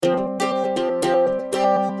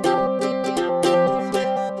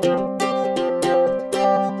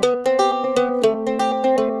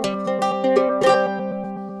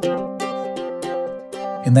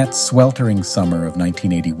In that sweltering summer of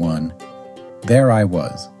 1981, there I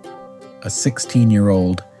was, a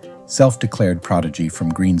 16-year-old, self-declared prodigy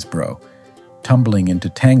from Greensboro, tumbling into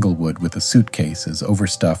Tanglewood with a suitcase as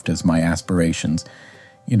overstuffed as my aspirations,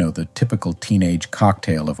 the typical teenage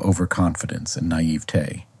cocktail of overconfidence and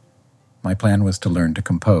naiveté. My plan was to learn to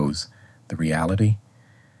compose. The reality?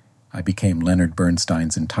 I became Leonard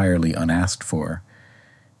Bernstein's entirely unasked-for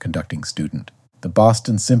conducting student. The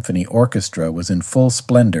Boston Symphony Orchestra was in full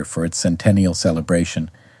splendor for its centennial celebration,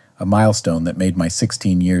 a milestone that made my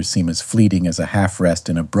 16 years seem as fleeting as a half-rest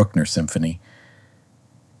in a Bruckner symphony.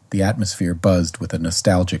 The atmosphere buzzed with a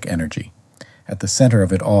nostalgic energy. At the center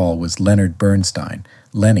of it all was Leonard Bernstein,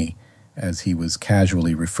 Lenny, as he was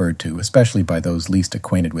casually referred to, especially by those least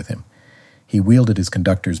acquainted with him. He wielded his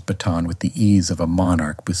conductor's baton with the ease of a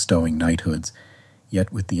monarch bestowing knighthoods,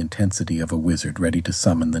 yet with the intensity of a wizard ready to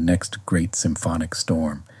summon the next great symphonic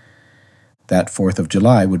storm. That 4th of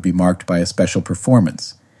July would be marked by a special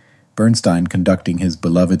performance, Bernstein conducting his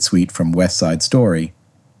beloved suite from West Side Story,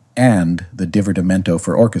 and the Divertimento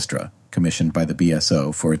for Orchestra, commissioned by the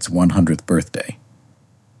BSO for its 100th birthday.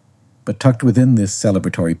 But tucked within this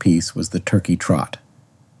celebratory piece was the Turkey Trot,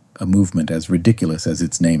 a movement as ridiculous as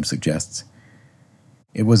its name suggests.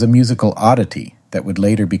 It was a musical oddity that would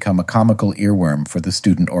later become a comical earworm for the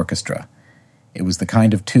student orchestra. It was the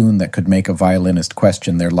kind of tune that could make a violinist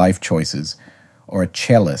question their life choices, or a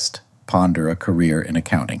cellist ponder a career in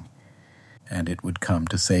accounting. And it would come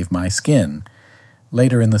to save my skin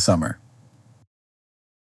later in the summer.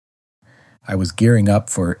 I was gearing up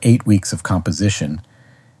for 8 weeks of composition,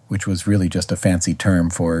 which was really just a fancy term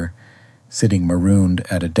for sitting marooned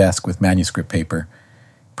at a desk with manuscript paper,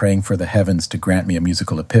 praying for the heavens to grant me a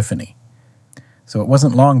musical epiphany. So it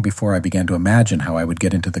wasn't long before I began to imagine how I would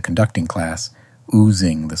get into the conducting class,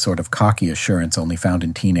 oozing the sort of cocky assurance only found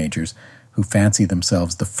in teenagers who fancy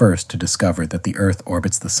themselves the first to discover that the earth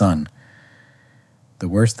orbits the sun. The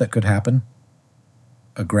worst that could happen?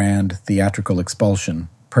 A grand theatrical expulsion,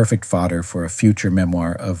 perfect fodder for a future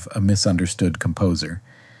memoir of a misunderstood composer.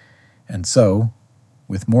 And so,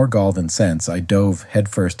 with more gall than sense, I dove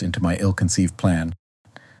headfirst into my ill-conceived plan.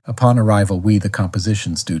 Upon arrival, we, the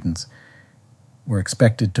composition students, were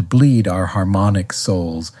expected to bleed our harmonic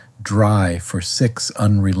souls dry for 6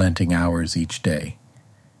 unrelenting hours each day.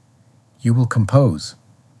 "You will compose,"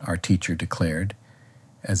 our teacher declared,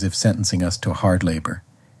 as if sentencing us to hard labor.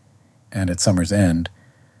 "And at summer's end,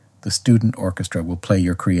 the student orchestra will play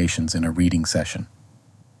your creations in a reading session."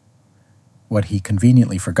 What he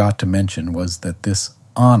conveniently forgot to mention was that this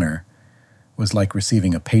honor was like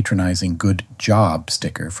receiving a patronizing good job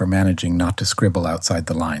sticker for managing not to scribble outside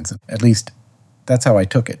the lines. At least, that's how I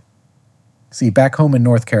took it. See, back home in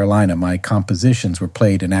North Carolina, my compositions were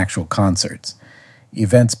played in actual concerts,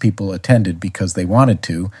 events people attended because they wanted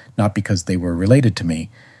to, not because they were related to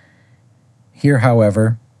me. Here,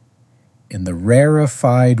 however, in the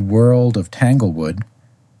rarefied world of Tanglewood,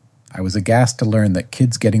 I was aghast to learn that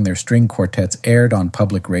kids getting their string quartets aired on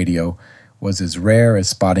public radio was as rare as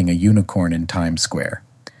spotting a unicorn in Times Square.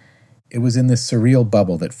 It was in this surreal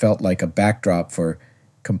bubble that felt like a backdrop for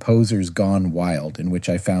Composers Gone Wild, in which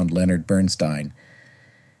I found Leonard Bernstein,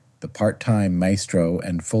 the part-time maestro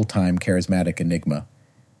and full-time charismatic enigma,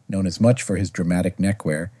 known as much for his dramatic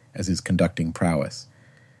neckwear as his conducting prowess.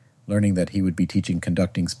 Learning that he would be teaching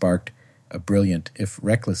conducting sparked a brilliant, if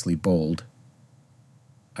recklessly bold,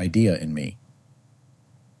 idea in me.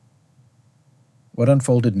 What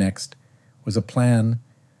unfolded next was a plan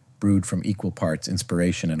brewed from equal parts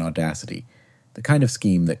inspiration and audacity, the kind of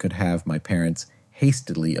scheme that could have my parents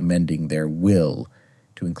hastily amending their will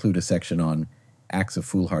to include a section on acts of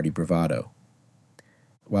foolhardy bravado.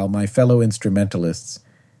 While my fellow instrumentalists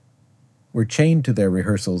were chained to their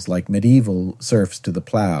rehearsals like medieval serfs to the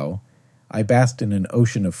plow, I basked in an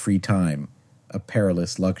ocean of free time, a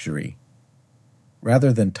perilous luxury.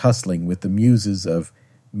 Rather than tussling with the muses of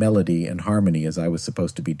melody and harmony as I was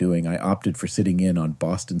supposed to be doing, I opted for sitting in on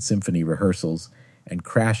Boston Symphony rehearsals and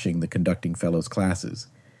crashing the conducting fellows' classes.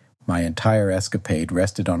 My entire escapade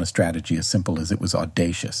rested on a strategy as simple as it was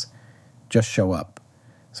audacious. Just show up.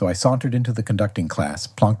 So I sauntered into the conducting class,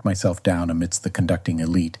 plonked myself down amidst the conducting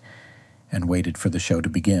elite, and waited for the show to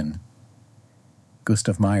begin.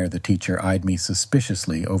 Gustav Meyer, the teacher, eyed me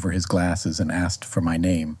suspiciously over his glasses and asked for my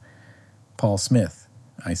name. "Paul Smith,"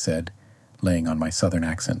 I said, laying on my southern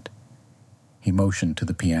accent. He motioned to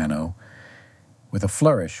the piano with a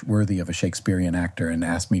flourish worthy of a Shakespearean actor and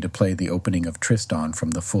asked me to play the opening of Tristan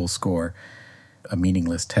from the full score, a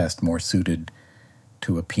meaningless test more suited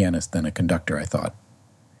to a pianist than a conductor, I thought.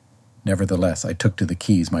 Nevertheless, I took to the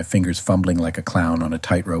keys, my fingers fumbling like a clown on a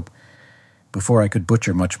tightrope. Before I could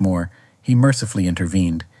butcher much more, he mercifully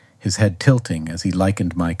intervened, his head tilting as he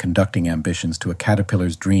likened my conducting ambitions to a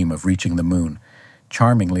caterpillar's dream of reaching the moon,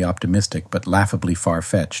 charmingly optimistic but laughably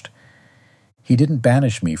far-fetched. He didn't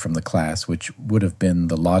banish me from the class, which would have been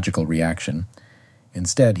the logical reaction.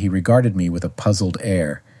 Instead, he regarded me with a puzzled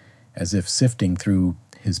air, as if sifting through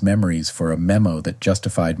his memories for a memo that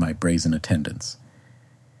justified my brazen attendance.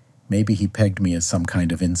 Maybe he pegged me as some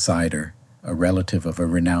kind of insider, a relative of a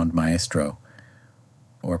renowned maestro,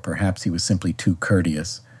 or perhaps he was simply too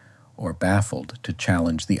courteous or baffled to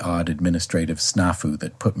challenge the odd administrative snafu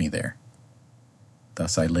that put me there.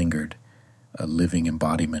 Thus I lingered, a living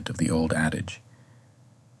embodiment of the old adage,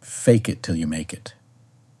 fake it till you make it.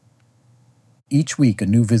 Each week a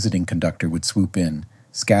new visiting conductor would swoop in,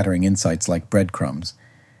 scattering insights like breadcrumbs,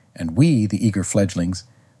 and we, the eager fledglings,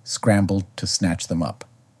 scrambled to snatch them up.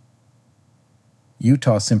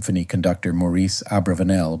 Utah Symphony conductor Maurice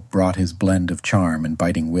Abravanel brought his blend of charm and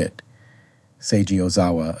biting wit, Seiji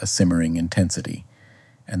Ozawa a simmering intensity,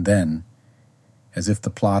 and then, as if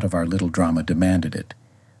the plot of our little drama demanded it,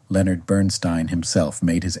 Leonard Bernstein himself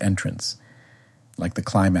made his entrance, like the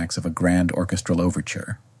climax of a grand orchestral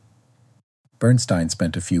overture. Bernstein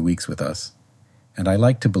spent a few weeks with us, and I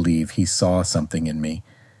like to believe he saw something in me.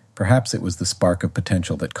 Perhaps it was the spark of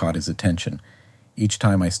potential that caught his attention. Each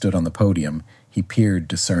time I stood on the podium, he peered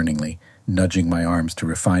discerningly, nudging my arms to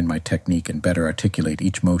refine my technique and better articulate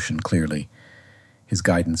each motion clearly. His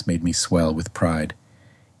guidance made me swell with pride,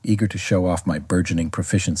 eager to show off my burgeoning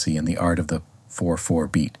proficiency in the art of the 4/4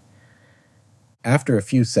 beat. After a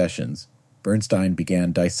few sessions, Bernstein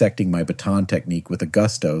began dissecting my baton technique with a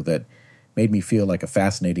gusto that made me feel like a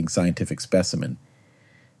fascinating scientific specimen.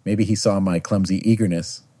 Maybe he saw my clumsy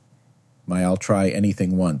eagerness, my I'll try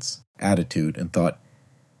anything once attitude, and thought,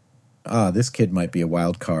 this kid might be a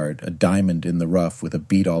wild card, a diamond in the rough with a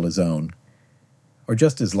beat all his own. Or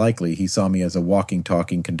just as likely, he saw me as a walking,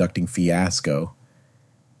 talking, conducting fiasco,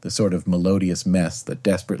 the sort of melodious mess that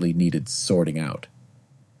desperately needed sorting out.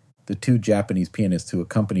 The two Japanese pianists who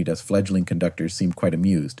accompanied us fledgling conductors seemed quite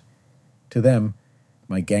amused. To them,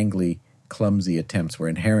 my gangly, clumsy attempts were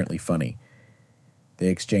inherently funny. They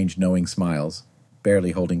exchanged knowing smiles,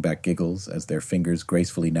 barely holding back giggles as their fingers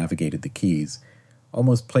gracefully navigated the keys,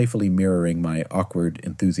 almost playfully mirroring my awkward,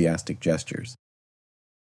 enthusiastic gestures.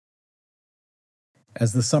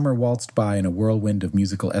 As the summer waltzed by in a whirlwind of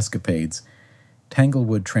musical escapades,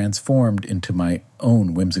 Tanglewood transformed into my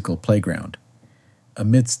own whimsical playground.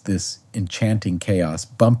 Amidst this enchanting chaos,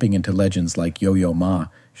 bumping into legends like Yo-Yo Ma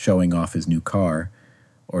showing off his new car,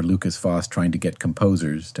 or Lucas Foss trying to get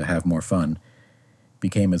composers to have more fun,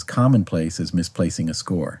 became as commonplace as misplacing a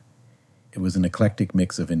score. It was an eclectic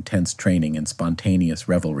mix of intense training and spontaneous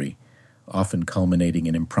revelry, often culminating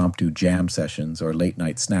in impromptu jam sessions or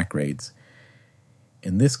late-night snack raids.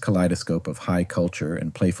 In this kaleidoscope of high culture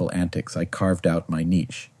and playful antics, I carved out my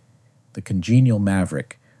niche, the congenial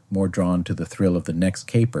maverick, more drawn to the thrill of the next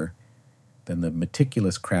caper than the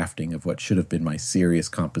meticulous crafting of what should have been my serious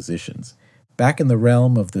compositions. Back in the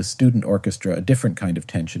realm of the student orchestra, a different kind of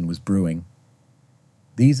tension was brewing.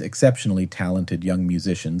 These exceptionally talented young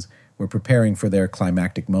musicians were preparing for their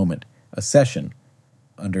climactic moment, a session,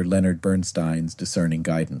 under Leonard Bernstein's discerning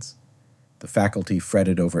guidance. The faculty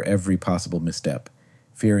fretted over every possible misstep,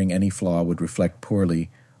 fearing any flaw would reflect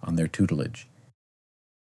poorly on their tutelage.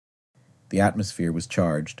 The atmosphere was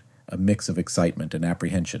charged, a mix of excitement and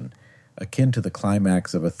apprehension, akin to the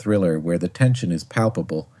climax of a thriller where the tension is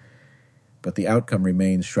palpable, but the outcome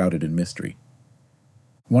remains shrouded in mystery.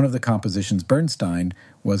 One of the compositions Bernstein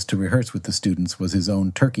was to rehearse with the students was his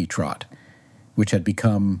own Turkey Trot, which had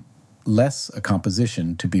become less a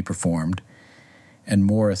composition to be performed and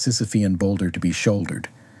more a Sisyphean boulder to be shouldered.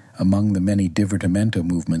 Among the many divertimento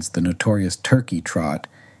movements, the notorious Turkey Trot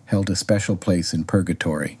held a special place in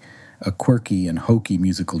purgatory, a quirky and hokey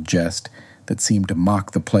musical jest that seemed to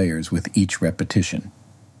mock the players with each repetition.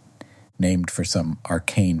 Named for some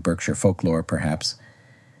arcane Berkshire folklore, perhaps,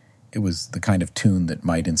 it was the kind of tune that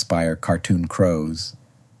might inspire cartoon crows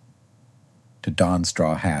to don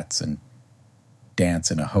straw hats and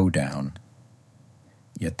dance in a hoedown.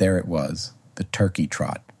 Yet there it was, the Turkey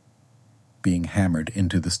Trot, being hammered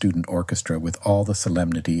into the student orchestra with all the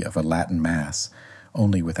solemnity of a Latin mass,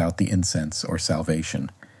 only without the incense or salvation.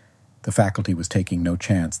 The faculty was taking no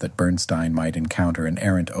chance that Bernstein might encounter an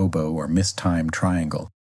errant oboe or mistimed triangle.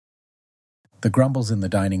 The grumbles in the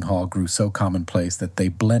dining hall grew so commonplace that they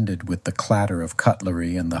blended with the clatter of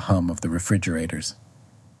cutlery and the hum of the refrigerators.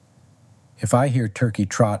 "If I hear Turkey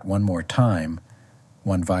Trot one more time,"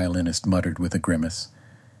 one violinist muttered with a grimace,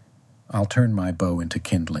 "I'll turn my bow into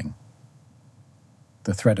kindling."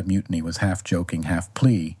 The threat of mutiny was half joking, half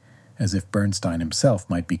plea, as if Bernstein himself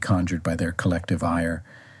might be conjured by their collective ire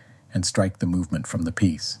and strike the movement from the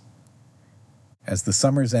piece. As the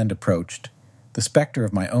summer's end approached, the specter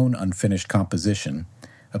of my own unfinished composition,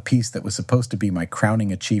 a piece that was supposed to be my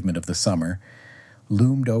crowning achievement of the summer,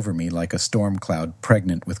 loomed over me like a storm cloud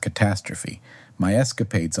pregnant with catastrophe. My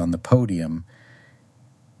escapades on the podium,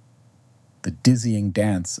 the dizzying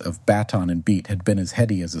dance of baton and beat, had been as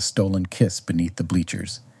heady as a stolen kiss beneath the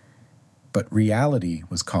bleachers. But reality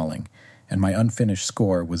was calling, and my unfinished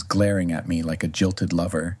score was glaring at me like a jilted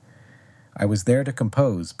lover. I was there to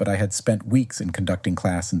compose, but I had spent weeks in conducting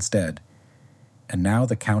class instead. And now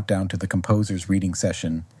the countdown to the composer's reading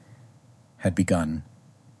session had begun.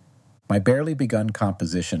 My barely begun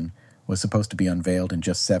composition was supposed to be unveiled in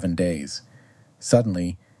just 7 days.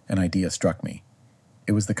 Suddenly, an idea struck me.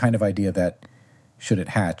 It was the kind of idea that, should it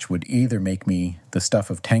hatch, would either make me the stuff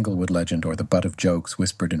of Tanglewood legend or the butt of jokes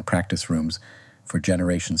whispered in practice rooms for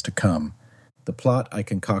generations to come. The plot I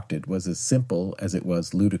concocted was as simple as it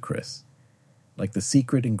was ludicrous. Like the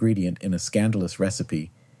secret ingredient in a scandalous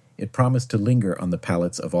recipe, it promised to linger on the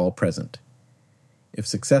palates of all present. If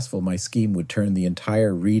successful, my scheme would turn the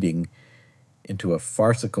entire reading into a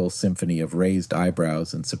farcical symphony of raised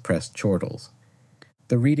eyebrows and suppressed chortles.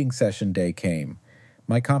 The reading session day came.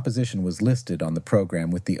 My composition was listed on the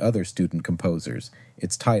program with the other student composers,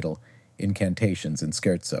 its title, Incantations and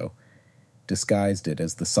Scherzo, disguised it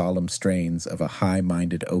as the solemn strains of a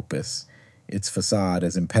high-minded opus, its facade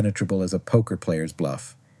as impenetrable as a poker player's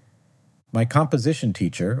bluff. My composition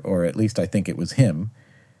teacher, or at least I think it was him,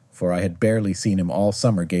 for I had barely seen him all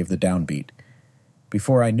summer, gave the downbeat.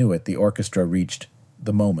 Before I knew it, the orchestra reached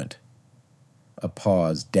the moment. A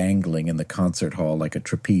pause dangling in the concert hall like a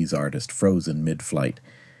trapeze artist frozen mid-flight.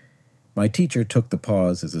 My teacher took the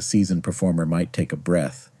pause as a seasoned performer might take a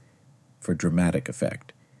breath, for dramatic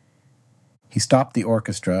effect. He stopped the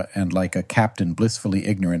orchestra and, like a captain blissfully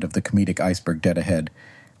ignorant of the comedic iceberg dead ahead,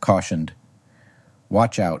 cautioned,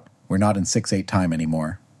 "Watch out, we're not in 6/8 time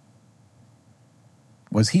anymore."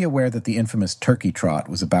 Was he aware that the infamous Turkey Trot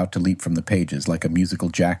was about to leap from the pages like a musical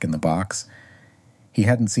Jack in the Box? He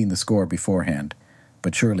hadn't seen the score beforehand,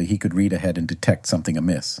 but surely he could read ahead and detect something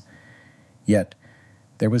amiss. Yet,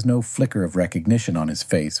 there was no flicker of recognition on his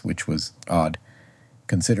face, which was odd,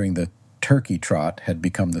 considering the Turkey Trot had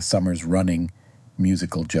become the summer's running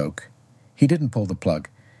musical joke. He didn't pull the plug.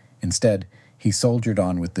 Instead, he soldiered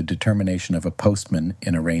on with the determination of a postman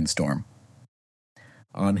in a rainstorm.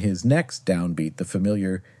 On his next downbeat, the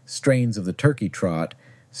familiar strains of the Turkey Trot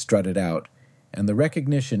strutted out, and the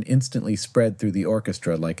recognition instantly spread through the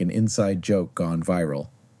orchestra like an inside joke gone viral.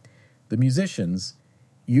 The musicians,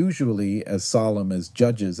 usually as solemn as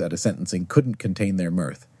judges at a sentencing, couldn't contain their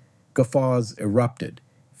mirth. Guffaws erupted,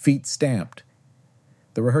 feet stamped.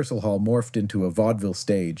 The rehearsal hall morphed into a vaudeville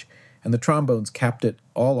stage, and the trombones capped it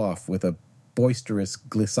all off with a boisterous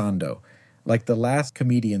glissando, like the last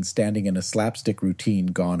comedian standing in a slapstick routine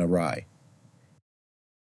gone awry.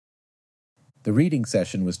 The reading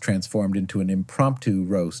session was transformed into an impromptu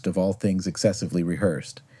roast of all things excessively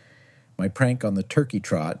rehearsed. My prank on the Turkey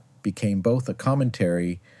Trot became both a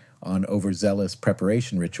commentary on overzealous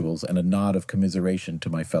preparation rituals and a nod of commiseration to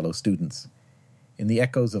my fellow students. In the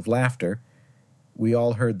echoes of laughter, we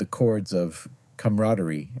all heard the chords of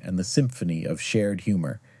camaraderie and the symphony of shared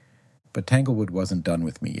humor, but Tanglewood wasn't done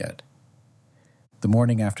with me yet. The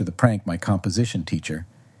morning after the prank, my composition teacher,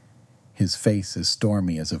 his face as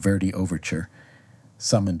stormy as a Verdi overture,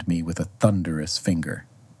 summoned me with a thunderous finger.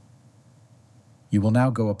 "You will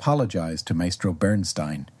now go apologize to Maestro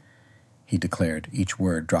Bernstein," he declared, each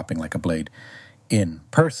word dropping like a blade. "In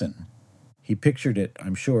person." He pictured it,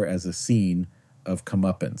 I'm sure, as a scene of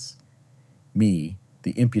comeuppance. Me,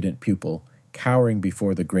 the impudent pupil, cowering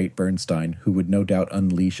before the great Bernstein, who would no doubt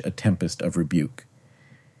unleash a tempest of rebuke.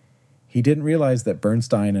 He didn't realize that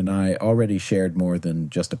Bernstein and I already shared more than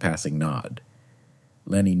just a passing nod.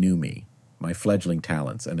 Lenny knew me, my fledgling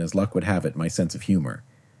talents, and as luck would have it, my sense of humor.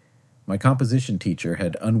 My composition teacher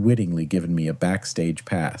had unwittingly given me a backstage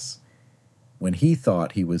pass. When he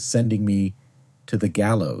thought he was sending me to the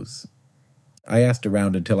gallows, I asked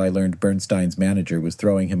around until I learned Bernstein's manager was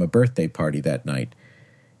throwing him a birthday party that night,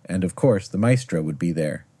 and of course the maestro would be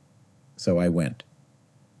there. So I went.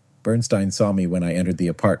 Bernstein saw me when I entered the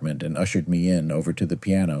apartment and ushered me in over to the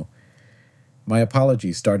piano. My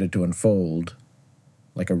apologies started to unfold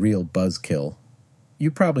like a real buzzkill.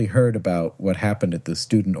 "You probably heard about what happened at the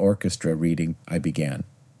student orchestra reading," I began.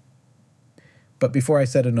 But before I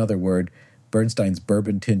said another word, Bernstein's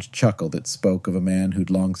bourbon-tinged chuckle that spoke of a man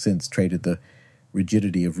who'd long since traded the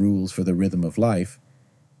rigidity of rules for the rhythm of life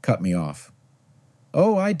cut me off.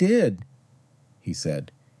 "Oh, I did," he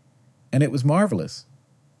said. "And it was marvelous.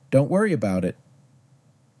 Don't worry about it."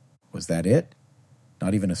 Was that it?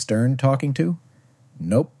 Not even a stern talking to?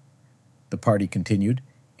 Nope. The party continued,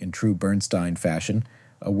 in true Bernstein fashion,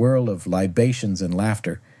 a whirl of libations and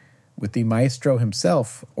laughter, with the maestro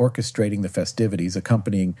himself orchestrating the festivities,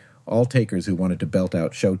 accompanying all takers who wanted to belt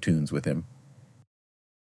out show tunes with him.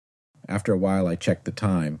 After a while I checked the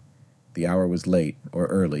time. The hour was late or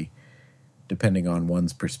early, depending on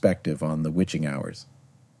one's perspective on the witching hours.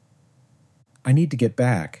 "I need to get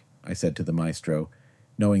back," I said to the maestro,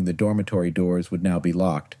 knowing the dormitory doors would now be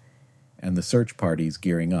locked, and the search parties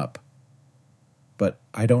gearing up. "But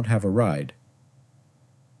I don't have a ride."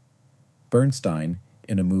 Bernstein,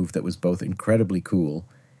 in a move that was both incredibly cool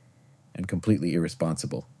and completely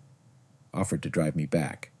irresponsible, offered to drive me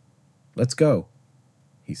back. "Let's go,"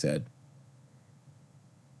 he said.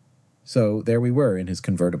 So there we were in his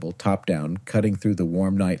convertible, top down, cutting through the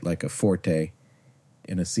warm night like a forte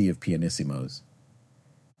in a sea of pianissimos.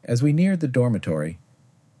 As we neared the dormitory,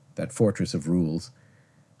 that fortress of rules,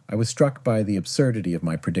 I was struck by the absurdity of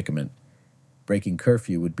my predicament. Breaking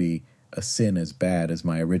curfew would be a sin as bad as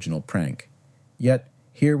my original prank. Yet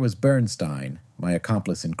here was Bernstein, my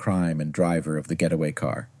accomplice in crime and driver of the getaway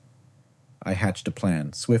car. I hatched a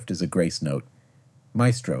plan, swift as a grace note.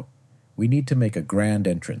 "Maestro, we need to make a grand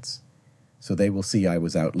entrance, so they will see I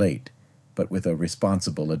was out late, but with a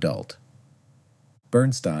responsible adult."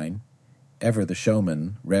 Bernstein, ever the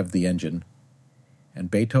showman, revved the engine, and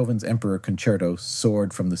Beethoven's Emperor Concerto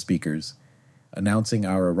soared from the speakers, announcing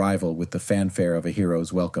our arrival with the fanfare of a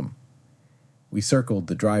hero's welcome. We circled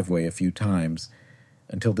the driveway a few times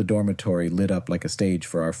until the dormitory lit up like a stage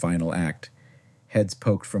for our final act, heads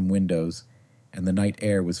poked from windows, and the night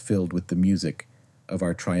air was filled with the music of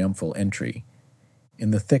our triumphal entry.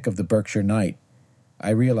 In the thick of the Berkshire night,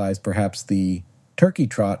 I realized perhaps the Turkey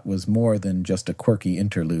Trot was more than just a quirky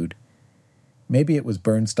interlude. Maybe it was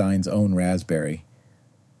Bernstein's own raspberry,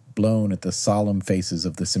 blown at the solemn faces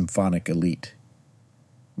of the symphonic elite.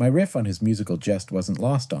 My riff on his musical jest wasn't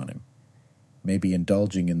lost on him. Maybe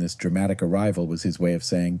indulging in this dramatic arrival was his way of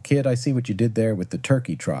saying, "Kid, I see what you did there with the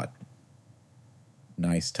Turkey Trot.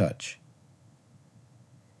 Nice touch."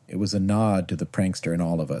 It was a nod to the prankster in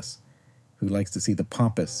all of us, who likes to see the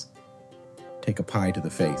pompous take a pie to the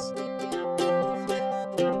face.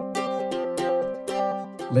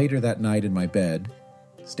 Later that night in my bed,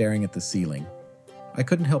 staring at the ceiling, I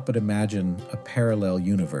couldn't help but imagine a parallel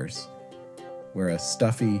universe where a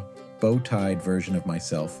stuffy, bow-tied version of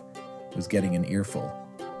myself was getting an earful.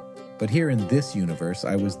 But here in this universe,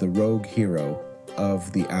 I was the rogue hero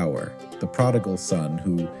of the hour, the prodigal son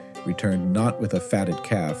who returned not with a fatted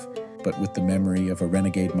calf, but with the memory of a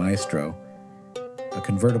renegade maestro, a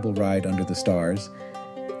convertible ride under the stars,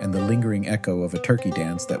 and the lingering echo of a turkey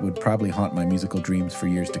dance that would probably haunt my musical dreams for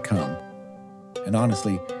years to come. And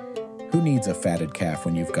honestly, who needs a fatted calf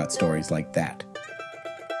when you've got stories like that?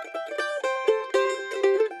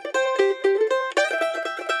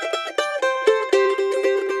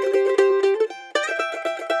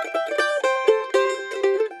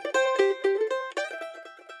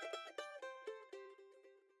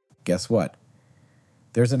 Guess what?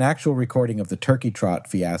 There's an actual recording of the Turkey Trot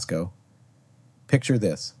fiasco. Picture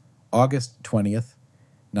this: August 20th,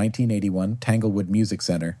 1981, Tanglewood Music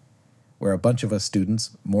Center, where a bunch of us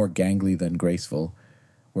students, more gangly than graceful,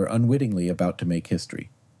 were unwittingly about to make history.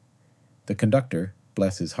 The conductor,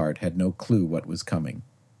 bless his heart, had no clue what was coming.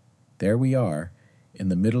 There we are, in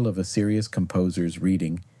the middle of a serious composer's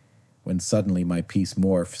reading, when suddenly my piece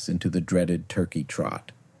morphs into the dreaded Turkey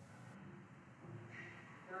Trot.